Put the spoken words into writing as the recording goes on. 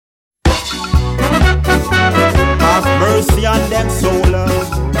Have mercy on them soul,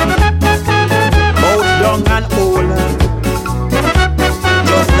 both young and old.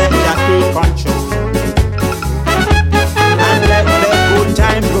 Just let that take control and let the good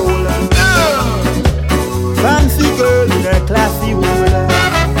time roll. Fancy girl in her classy wool,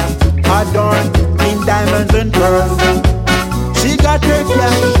 adorned in diamonds and pearls. She got her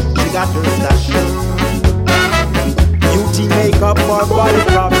cash, she got her stash. Beauty makeup for body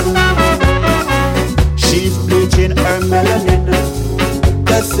props. She's bleaching her melanin.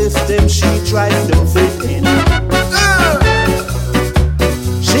 The system she tries to fit in.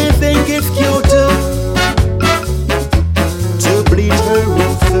 She think it's cute to bleach her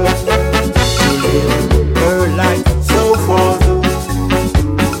roots, to live her life so far,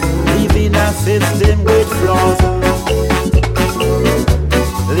 leaving a system with flaws.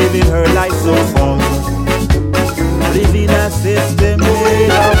 Living her life so far, living a system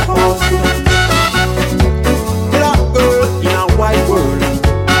made of force. Black girl in a white world,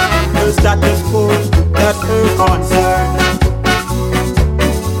 her status quo, that's her concern.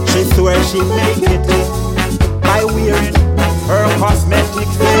 She swears she make it by wearing her cosmetic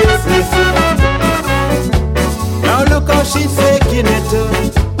faces. Now look how she's faking it,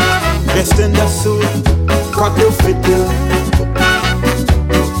 dressed in the suit, cut to fit.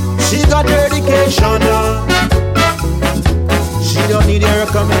 She got her education, she don't need a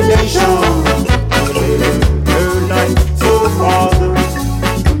recommendation. Her life so far,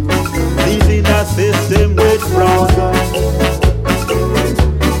 leaving a system with flaws.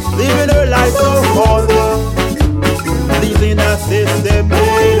 Living her life so far, leaving a system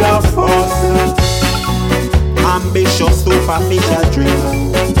made of force. Ambitious, superficial dreamer.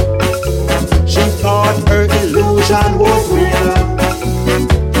 She thought her illusion was real.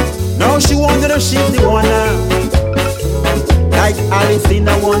 Now she wondered if she's the one, like Alice in a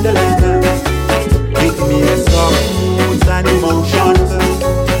Wonderland. It makes up moods and emotions.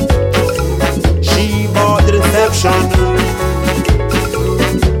 She bought the deception,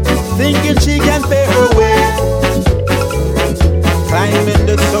 thinking she can pay her way, climbing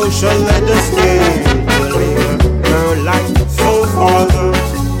the social ladder scale. Her life so far,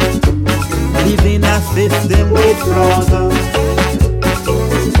 living a system with flaws.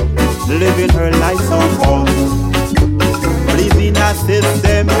 Living her life so far, living a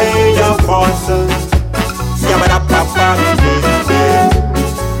system made of force. Scabba papa,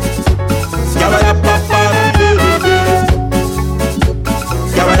 scabba papa,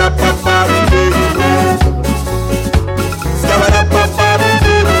 scabba papa, scabba papa.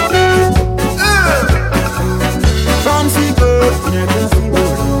 Fancy girl in her classy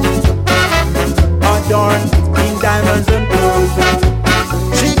world, adorned in diamonds and pearls.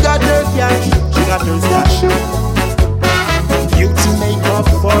 She got her cash, she got her stash. Beauty makeup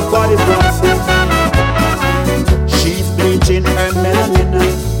for body bronzing. She's bleaching her melanin.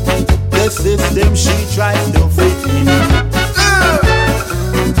 The system she tries to fit in.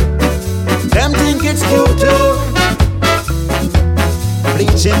 Them think it's cute,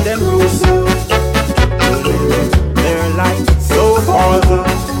 bleaching them roots. Their life so far,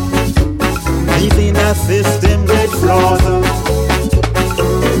 leaving a system with flaws.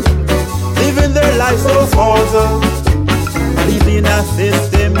 Living their life so far, living a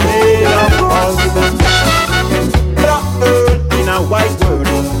system made of force. Black girl in a white world,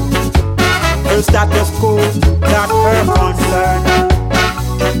 her status quo, not her concern.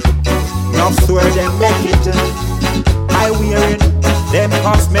 Now swear them make it by wearing them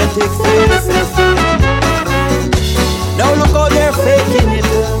cosmetic faces. Now look how they're faking it,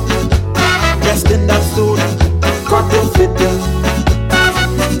 dressed in that suit, cut to fit.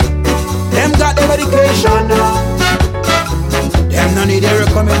 Them got the medication, them no need a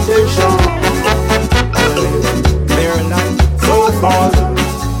recommendation. Their life so far,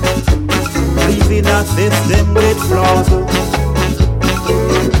 leaving a system with flaws.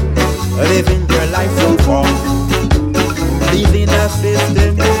 Living their life so far, leaving a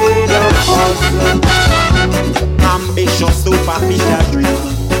system with force. Ambitious, superficial dream.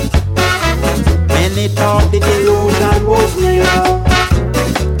 Many thought the illusion was real.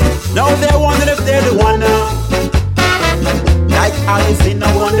 Now they wonder if they're the one, like Alice in a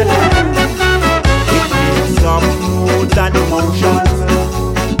Wonderland. It makes up moods and emotions.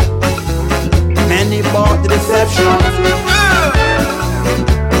 Many bought the deception,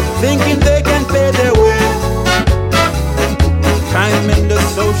 thinking they can pay their way, climbing the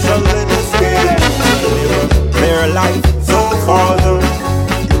social little scale. Their life so far,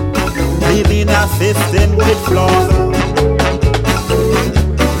 living a system with flaws.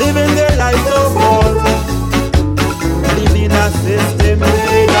 Living their life so far, living a system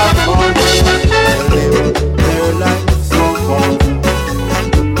made of fun. Their life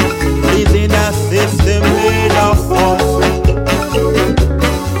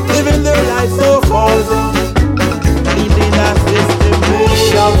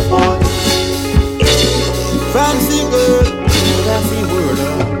Fancy girl, that's the word.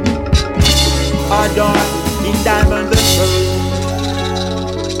 I don't